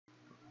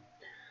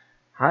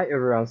Hi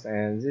everyone,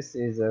 and this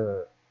is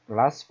the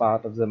last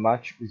part of the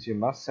match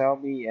between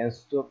Selby and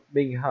Stuart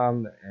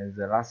Bingham and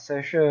the last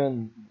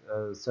session,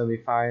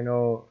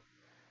 semi-final.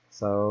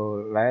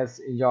 So let's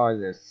enjoy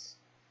this.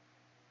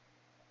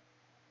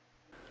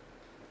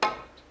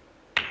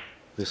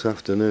 This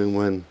afternoon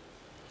when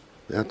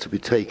they had to be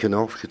taken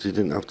off because they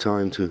didn't have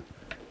time to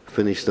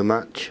finish the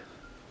match.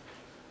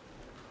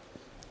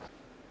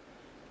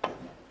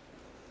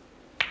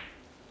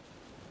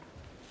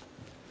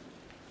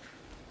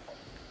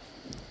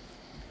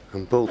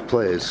 And both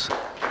players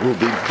will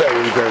be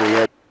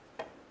very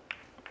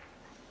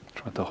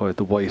Trying to hide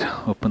the white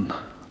up in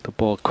the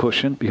ball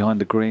cushion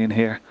behind the green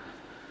here.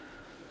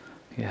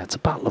 Yeah, it's a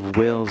battle of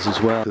wills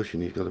as well.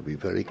 cushion. You've got to be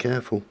very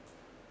careful.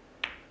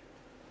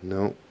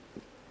 No,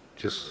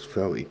 just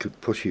felt he could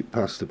push it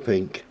past the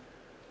pink.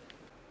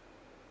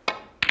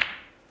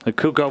 It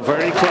could go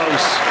very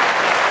close.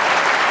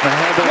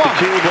 Ahead of the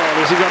cue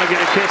ball. Is he going to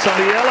get a kiss on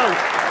the yellow?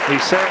 He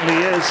certainly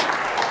is.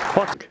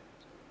 What?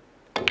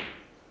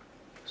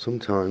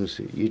 Sometimes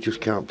you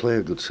just can't play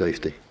a good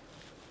safety.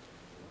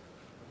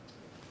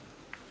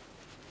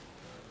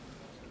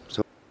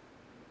 So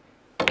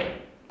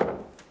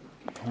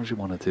What do you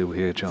want to do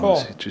here,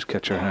 Jones? Just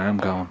get your arm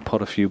going,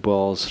 put a few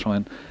balls, try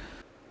and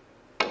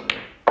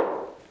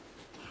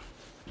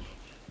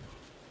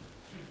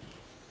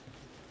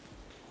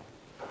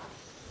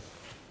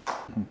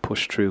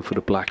push through for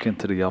the black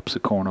into the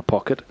opposite corner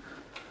pocket.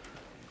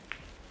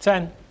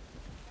 10.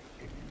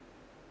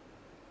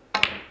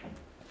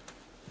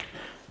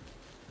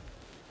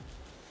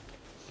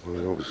 well,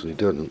 it obviously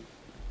doesn't.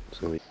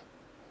 So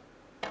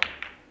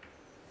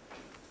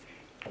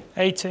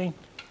 18.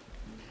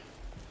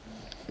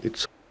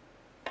 it's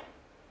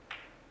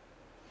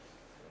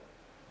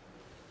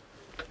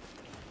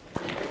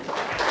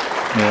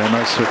Yeah,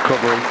 nice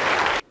recovery.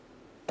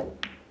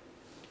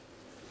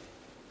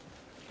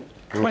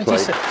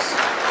 26.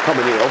 I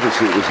mean,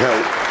 obviously it was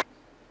help.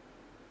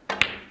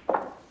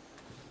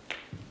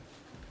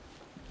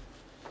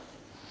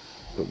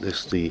 But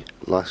this the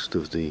last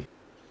of the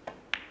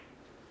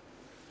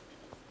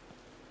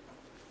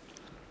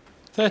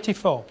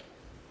 34.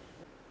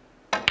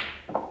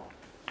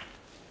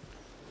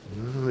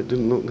 No, it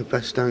didn't look the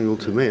best angle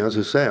to me. As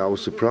I say, I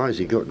was surprised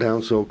he got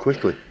down so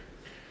quickly.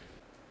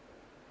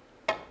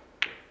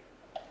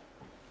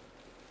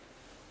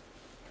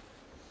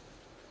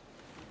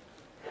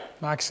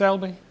 Mark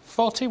Selby,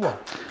 41.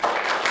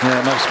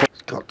 Yeah, nice.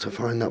 He's got to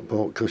find that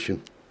ball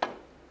cushion.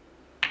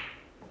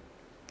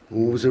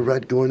 Oh, was a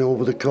red going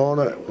over the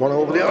corner. One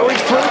over the... Oh, he's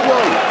flew one! 1.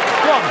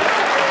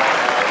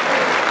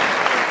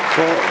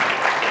 But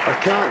I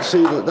can't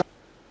see that...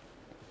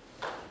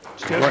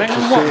 Stuart I'd like to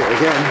Bingham, see 1. it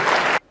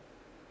again.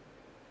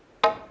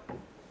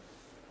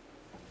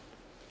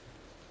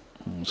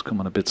 It's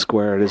coming a bit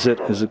square, is it?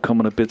 Is it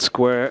coming a bit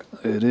square?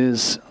 It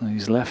is.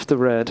 He's left the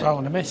red. Oh,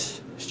 and a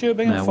miss. Stuart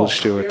Bingham, Now 4. will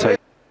Stuart take?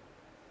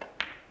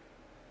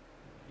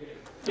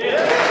 1.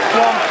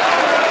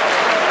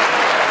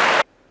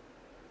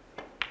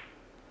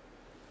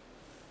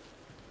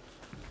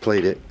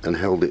 Played it and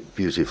held it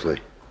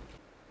beautifully.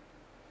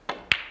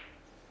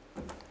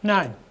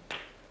 9.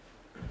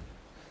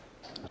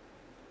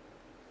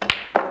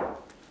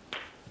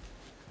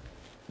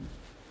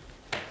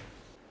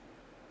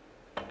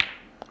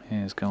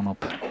 He's gone up.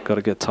 Got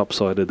to get top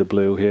side of the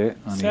blue here,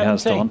 and he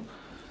has 17. done.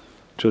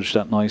 Judged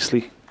that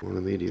nicely. One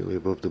immediately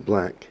above the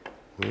black.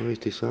 Well, he's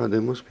decided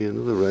there must be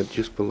another red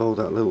just below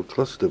that little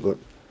cluster, but...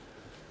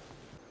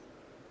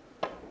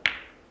 The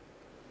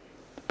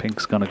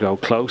pink's going to go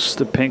close.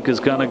 The pink is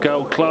going to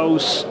go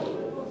close.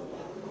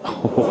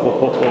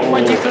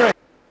 23.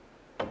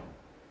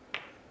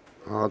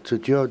 Hard to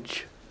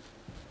judge.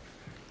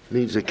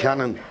 Needs a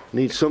cannon.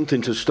 Needs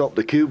something to stop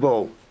the cue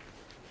ball.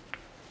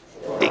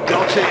 He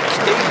got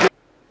it.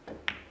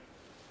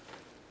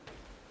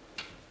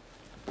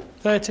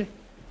 30.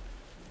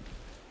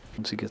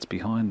 Once he gets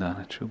behind that,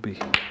 it should be.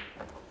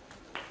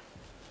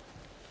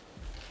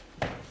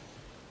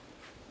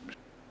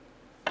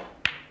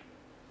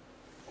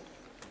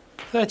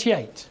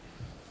 $38.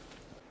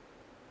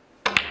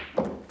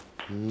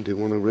 Didn't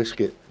want to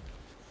risk it.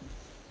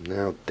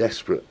 Now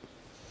desperate.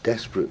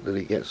 Desperate that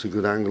he gets a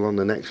good angle on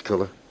the next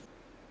colour.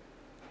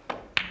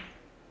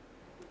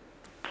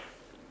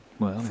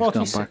 Well, he's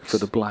 46. gone back for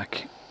the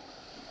black.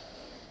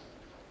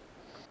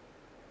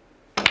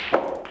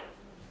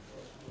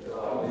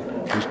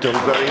 He's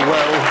done very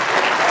well.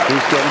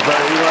 He's done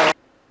very well.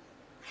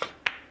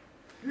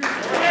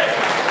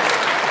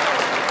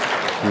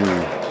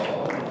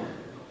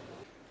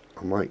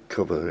 I might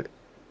cover it.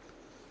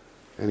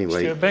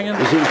 Anyway, Stuart Bingham,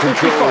 he's in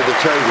control of the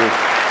table.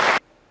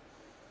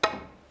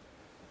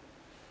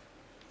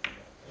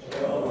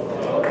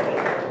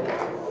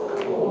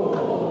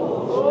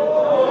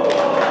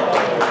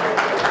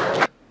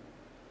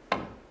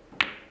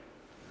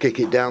 Kick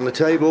it down the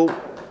table.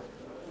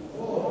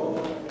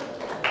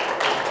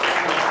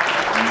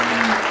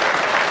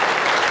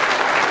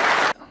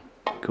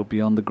 Could be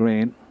on the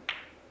green.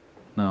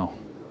 No.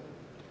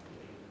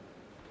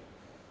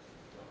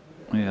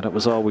 Yeah, that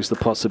was always the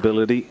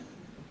possibility.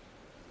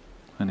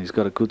 and he's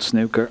got a good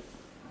snooker.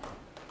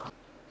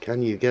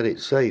 Can you get it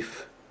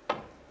safe?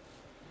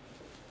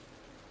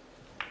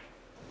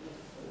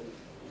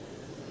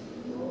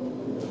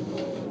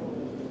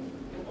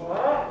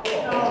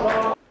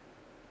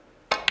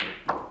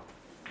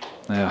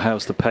 Now,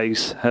 how's the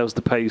pace? How's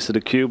the pace of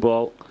the cue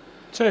ball?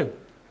 2.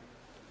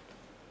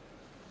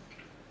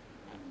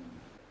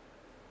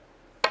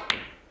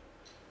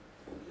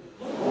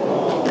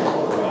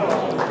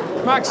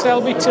 Mark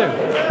Selby 2.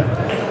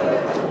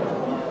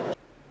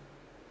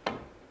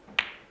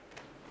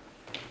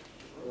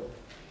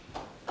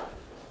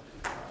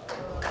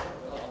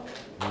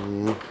 I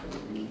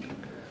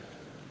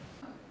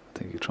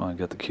think you try and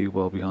get the cue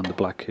ball behind the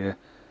black here.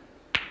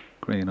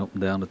 Green up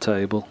and down the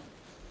table.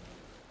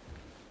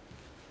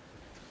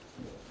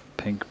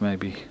 Pink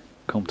maybe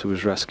come to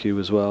his rescue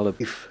as well.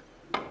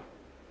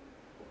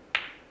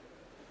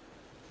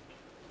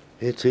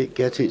 Hit it,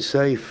 get it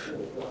safe.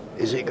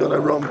 Is it going to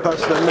run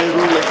past the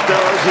middle? It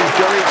does, he's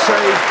got it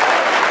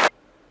safe.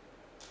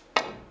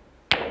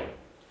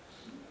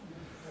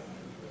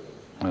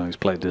 Oh, he's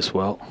played this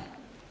well.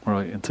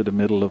 Right into the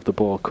middle of the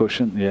ball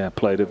cushion. Yeah,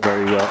 played it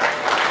very well.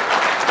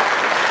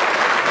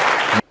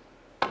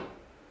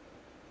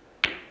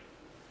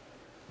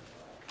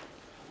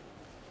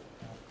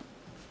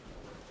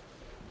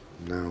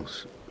 Now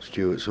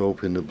Stuart's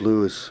hoping the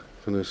blue is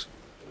going to...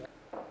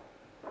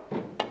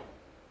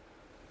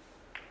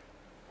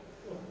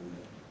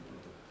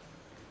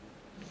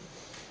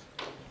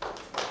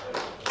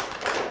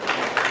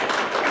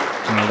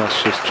 Oh,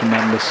 that's just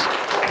tremendous.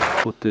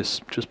 Put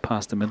this just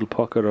past the middle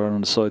pocket or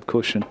on the side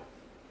cushion.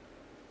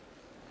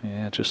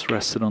 Yeah, just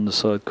rested on the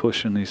side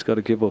cushion. He's got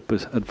to give up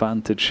his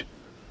advantage.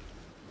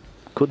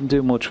 Couldn't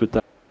do much with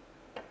that.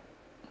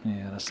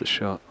 Yeah, that's the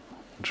shot.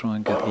 Try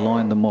and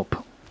line them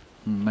up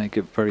and make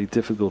it very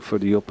difficult for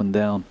the up and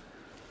down.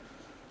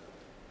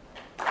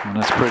 And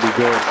that's pretty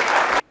good.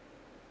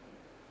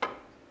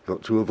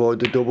 Got to avoid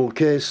the double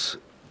kiss.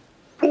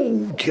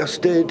 Oh,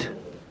 just did.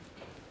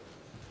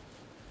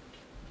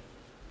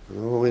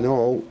 All in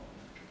all,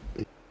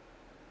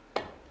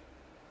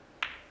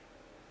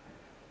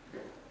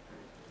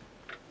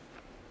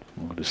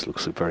 oh, this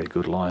looks a very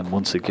good line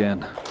once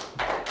again.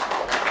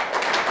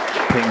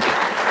 Pink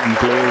and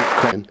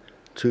blue.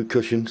 2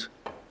 cushions,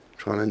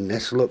 trying to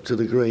nestle up to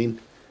the green.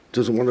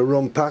 Doesn't want to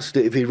run past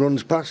it. If he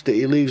runs past it,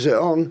 he leaves it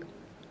on.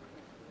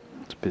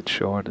 It's a bit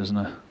short, isn't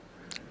it?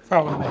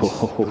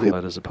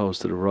 Oh, as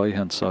opposed to the right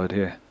hand side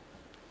here.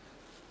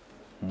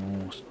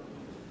 Oh,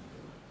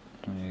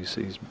 you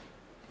see he's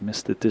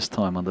missed it this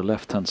time on the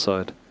left hand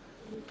side.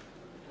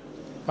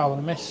 foul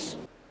and a miss.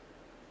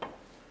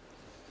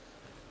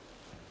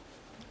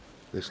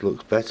 This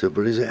looks better,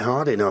 but is it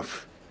hard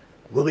enough?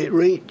 Will it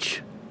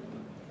reach?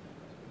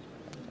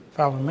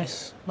 Foul and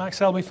miss. Mark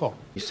Selby 4.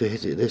 Needs to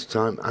hit it this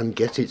time and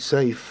get it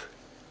safe.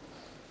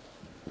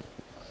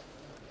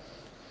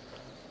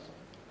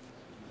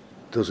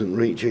 Doesn't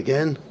reach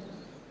again.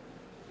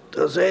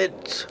 Does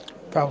it?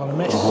 Foul and a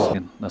miss. Oh,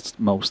 that's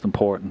most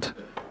important.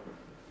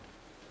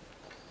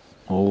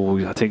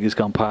 Oh, I think he's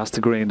gone past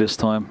the green this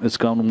time. It's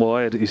gone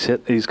wide. He's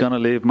going to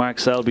leave Mark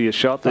Selby a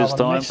shot this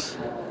time.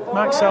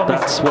 Mark Selby.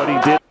 That's what he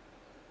did.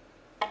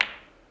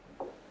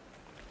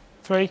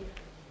 3.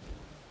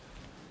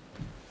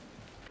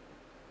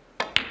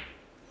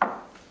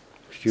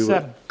 Stuart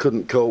 7.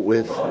 couldn't cope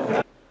with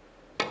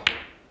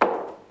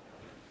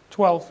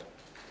 12.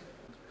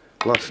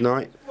 last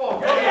night. 18.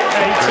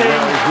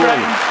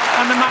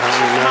 And the match,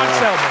 Mark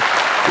Selby.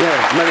 Yeah,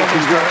 many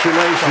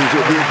congratulations.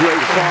 It'll be a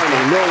great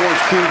final. No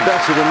one's cued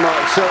better than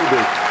Mark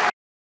Selby.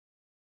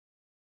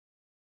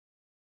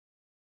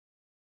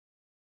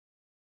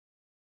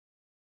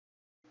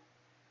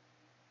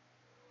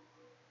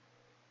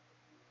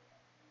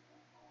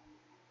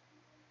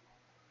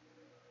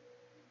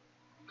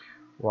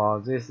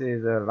 Well, this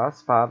is the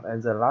last part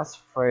and the last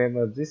frame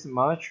of this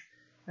match.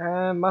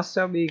 And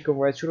Selby,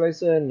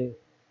 congratulations.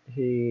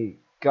 He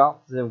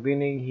got the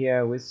winning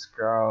here with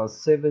score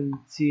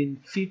 15,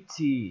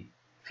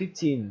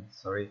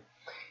 sorry.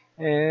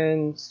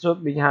 And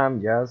Stuart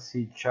Bingham, yes,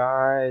 he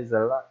tries a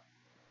lot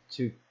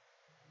to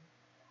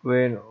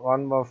win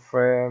one more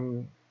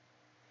frame.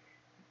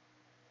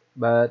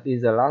 But in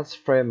the last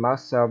frame, Mark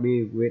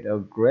Selby with a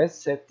great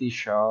safety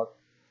shot,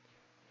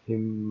 he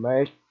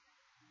made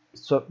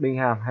Stuart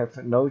Bingham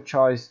have no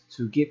choice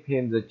to give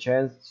him the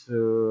chance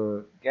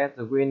to get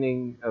the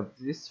winning of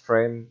this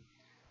frame.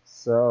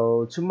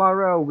 So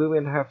tomorrow we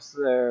will have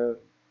the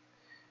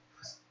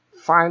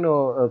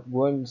final of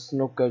World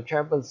Snooker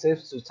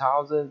Championships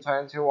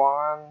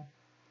 2021.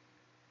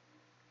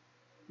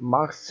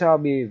 Mark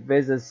Selby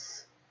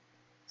versus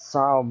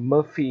Sean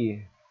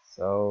Murphy.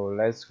 So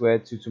let's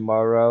wait to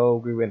tomorrow.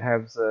 We will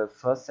have the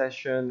first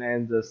session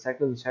and the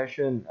second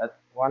session at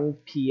 1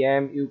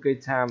 p.m.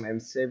 UK time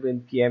and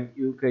 7 p.m.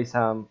 UK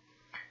time.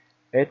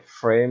 8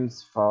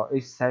 frames for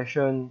each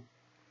session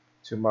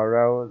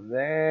tomorrow.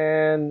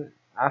 Then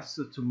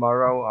after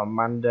tomorrow on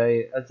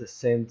Monday at the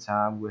same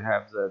time we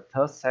have the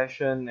third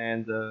session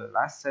and the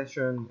last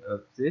session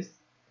of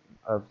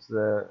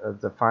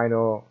the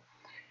final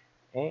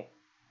And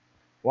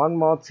one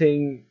more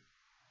thing,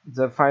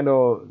 the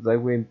final they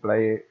will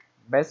play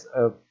best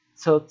of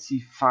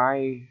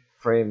 35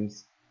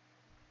 frames.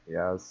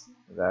 Yes,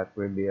 that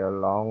will be a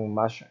long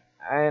match,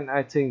 and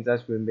I think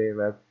that will be a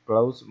very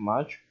close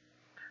match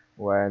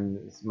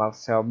when Mark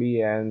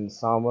Selby and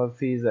Sam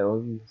Murphy they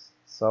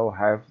also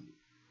have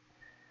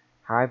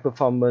high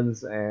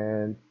performance,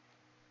 and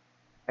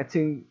I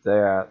think they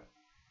are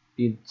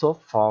in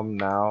top form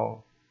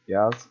now.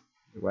 Yes,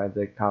 when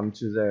they come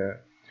to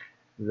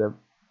the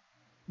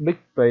big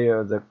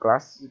player, the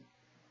class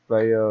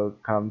player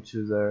come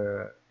to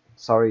the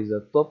sorry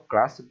the top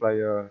class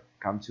player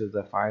come to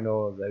the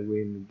final, they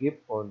will give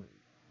on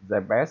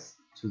their best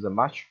to the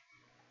match.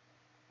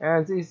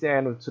 And this is the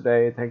end of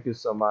today. Thank you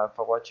so much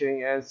for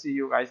watching and see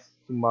you guys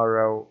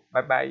tomorrow.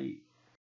 Bye bye.